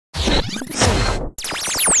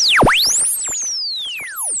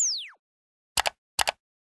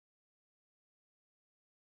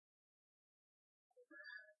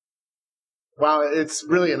Wow, it's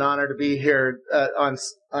really an honor to be here on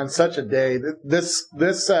such a day.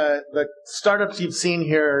 The startups you've seen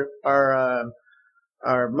here are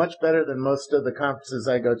much better than most of the conferences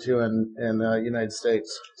I go to in the United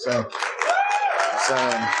States. So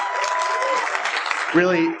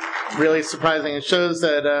really, really surprising. It shows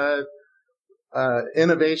that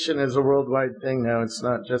innovation is a worldwide thing now. It's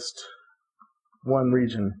not just one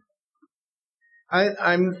region.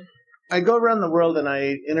 I go around the world and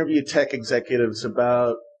I interview tech executives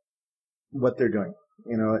about what they're doing,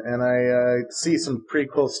 and I see some pretty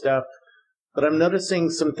cool stuff, but I'm noticing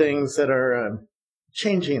some things that are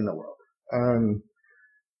changing in the world.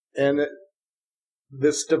 And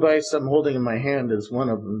this device I'm holding in my hand is one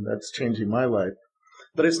of them that's changing my life.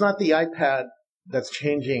 But it's not the iPad that's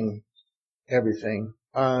changing everything.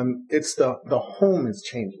 It's the home is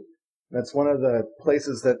changing. That's one of the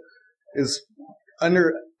places that is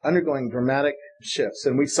undergoing dramatic shifts.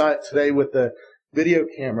 And we saw it today with the video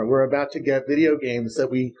camera. We're about to get video games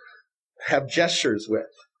that we have gestures with.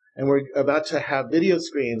 And we're about to have video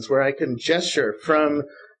screens where I can gesture from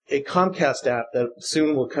a Comcast app that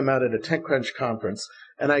soon will come out at a TechCrunch conference.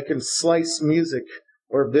 And I can slice music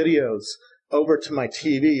or videos over to my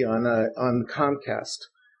TV on Comcast.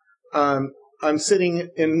 I'm sitting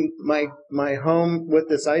in my home with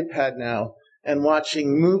this iPad now and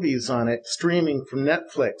watching movies on it, streaming from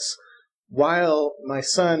Netflix, while my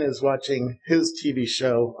son is watching his TV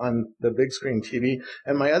show on the big screen TV,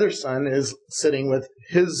 and my other son is sitting with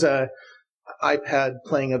his iPad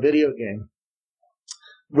playing a video game.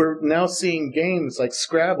 We're now seeing games like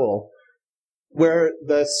Scoble, where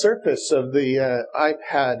the surface of the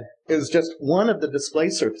iPad is just one of the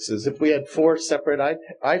display surfaces. If we had 4 separate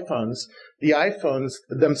iPhones, the iPhones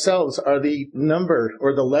themselves are the number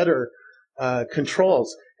or the letter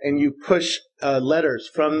controls, and you push letters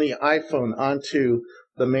from the iPhone onto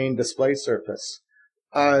the main display surface.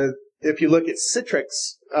 If you look at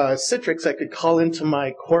Citrix, I could call into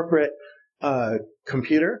my corporate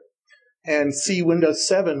computer and see Windows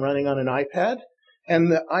 7 running on an iPad,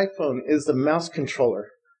 and the iPhone is the mouse controller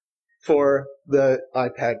for the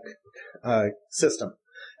iPad system.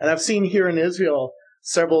 And I've seen here in Israel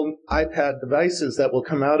several iPad devices that will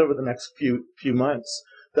come out over the next few months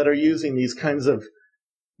that are using these kinds of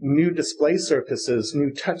new display surfaces, new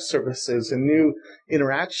touch surfaces, and new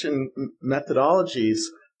interaction methodologies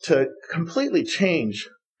to completely change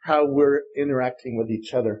how we're interacting with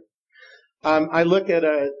each other. I look at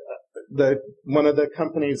one of the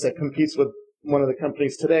companies that competes with one of the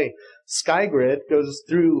companies today. SkyGrid goes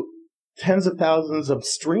through tens of thousands of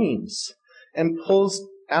streams and pulls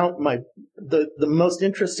out the most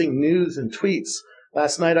interesting news and tweets.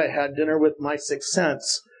 Last night I had dinner with My Sixth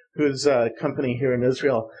Sense, who's a company here in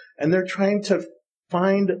Israel, and they're trying to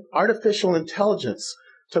find artificial intelligence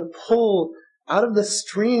to pull out of the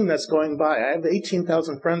stream that's going by. I have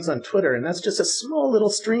 18,000 friends on Twitter, and that's just a small little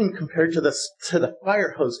stream compared to the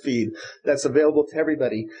fire hose feed that's available to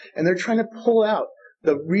everybody. And they're trying to pull out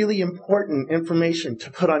the really important information to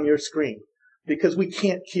put on your screen, because we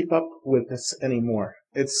can't keep up with this anymore.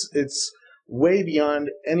 It's way beyond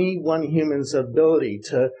any one human's ability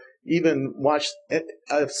to even watch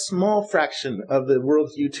a small fraction of the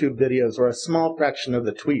world's YouTube videos or a small fraction of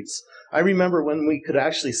the tweets. I remember when we could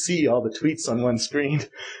actually see all the tweets on one screen,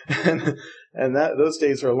 and those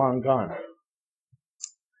days are long gone.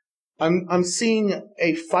 I'm seeing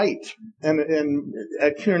a fight, and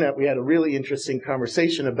at CUNET we had a really interesting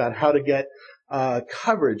conversation about how to get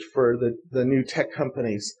coverage for the new tech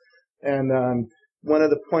companies. And one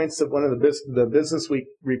of the points of one of the Business Week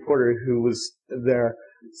reporter who was there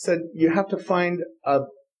said you have to find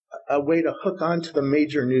a way to hook onto the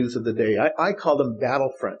major news of the day. I call them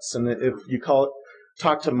battlefronts, and if you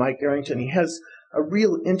talk to Mike Arrington, he has a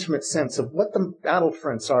real intimate sense of what the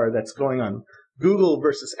battlefronts are that's going on. Google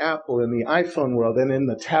versus Apple in the iPhone world, and in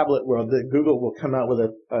the tablet world, that Google will come out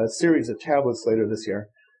with a series of tablets later this year.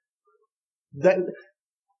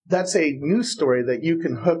 That's a news story that you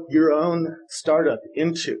can hook your own startup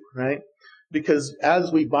into, right? Because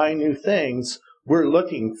as we buy new things, we're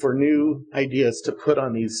looking for new ideas to put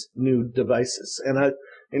on these new devices. And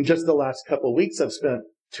in just the last couple of weeks, I've spent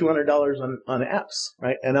 $200 on apps,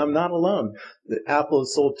 right? And I'm not alone. Apple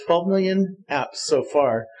has sold 12 million apps so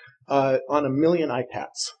far on 1 million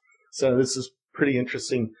iPads. So this is a pretty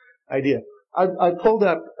interesting idea. I pulled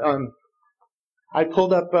up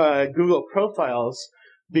Google Profiles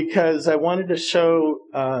because I wanted to show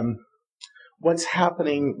what's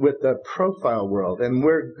happening with the profile world and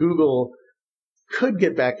where Google could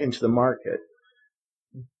get back into the market.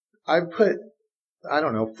 I've put,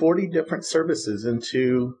 40 different services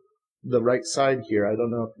into the right side here. I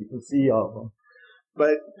don't know if you can see all of them.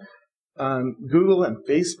 But Google and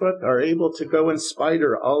Facebook are able to go and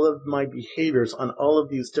spider all of my behaviors on all of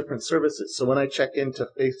these different services. So when I check into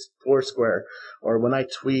Foursquare, or when I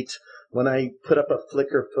tweet, when I put up a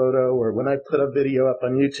Flickr photo, or when I put a video up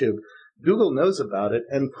on YouTube, Google knows about it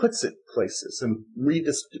and puts it places and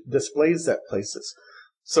displays that places.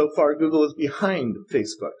 So far, Google is behind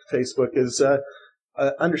Facebook. Facebook is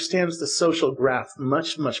understands the social graph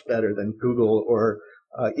much, much better than Google or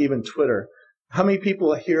even Twitter. How many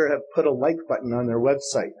people here have put a like button on their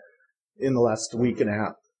website in the last week and a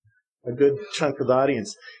half? A good chunk of the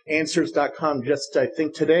audience. Answers.com just, I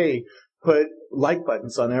think today, put like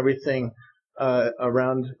buttons on everything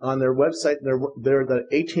around on their website. They're the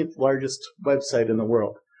 18th largest website in the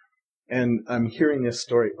world. And I'm hearing this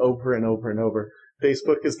story over and over and over.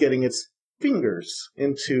 Facebook is getting its fingers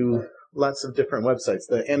into lots of different websites.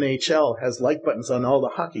 The NHL has like buttons on all the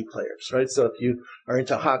hockey players, right? So if you are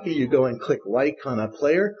into hockey, you go and click like on a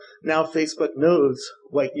player. Now Facebook knows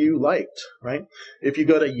what you liked, right? If you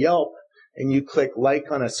go to Yelp and you click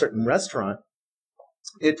like on a certain restaurant,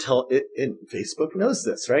 Facebook knows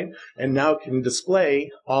this, right? And now can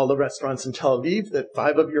display all the restaurants in Tel Aviv that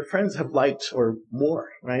 5 of your friends have liked or more,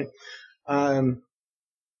 right?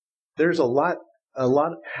 There's a lot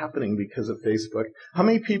happening because of Facebook. How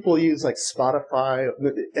many people use like Spotify?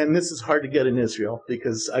 And this is hard to get in Israel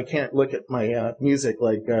because I can't look at my music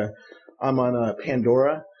like I'm on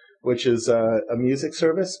Pandora, which is a music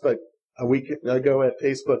service. But a week ago at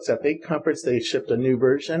Facebook's F8 conference, they shipped a new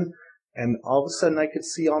version, and all of a sudden I could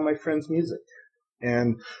see all my friends' music.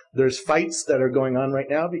 And there's fights that are going on right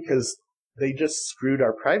now because they just screwed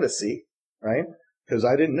our privacy, right? Because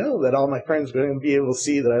I didn't know that all my friends were going to be able to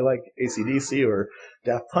see that I like AC/DC or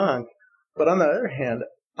Daft Punk. But on the other hand,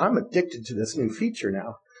 I'm addicted to this new feature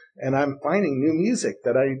now. And I'm finding new music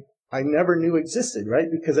that I never knew existed, right?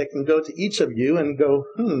 Because I can go to each of you and go,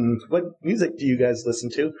 what music do you guys listen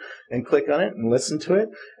to? And click on it and listen to it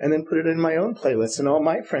and then put it in my own playlist. And all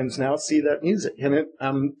my friends now see that music. And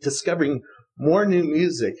I'm discovering more new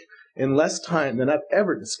music in less time than I've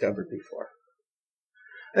ever discovered before.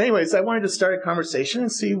 Anyways, I wanted to start a conversation and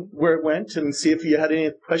see where it went and see if you had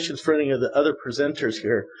any questions for any of the other presenters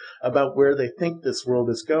here about where they think this world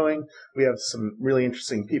is going. We have some really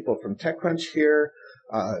interesting people from TechCrunch here.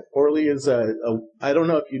 Orly is I don't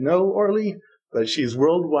know if you know Orly, but she's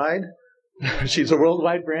worldwide. She's a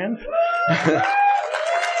worldwide brand.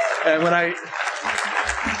 And when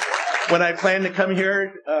I planned to come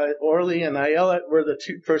here, Orly and Ayala were the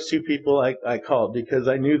first two people I called because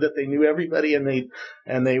I knew that they knew everybody and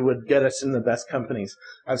they would get us in the best companies.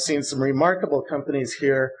 I've seen some remarkable companies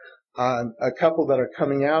here, a couple that are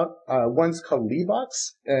coming out. One's called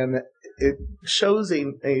Levox, and it shows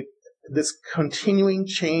this continuing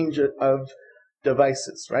change of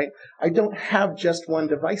devices, right? I don't have just one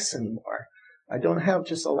device anymore. I don't have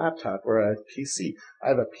just a laptop or a PC. I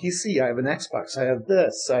have a PC, I have an Xbox, I have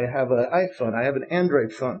this, I have an iPhone, I have an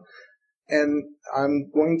Android phone. And I'm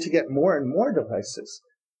going to get more and more devices.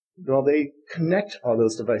 Well, they connect all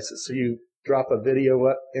those devices. So you drop a video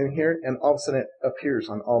up in here, and all of a sudden it appears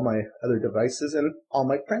on all my other devices and all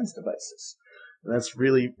my friends' devices. And that's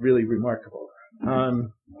really, really remarkable.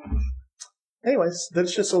 Anyways,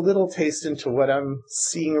 that's just a little taste into what I'm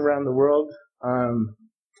seeing around the world.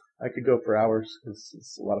 I could go for hours because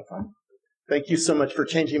it's a lot of fun. Thank you so much for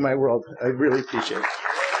changing my world. I really appreciate it.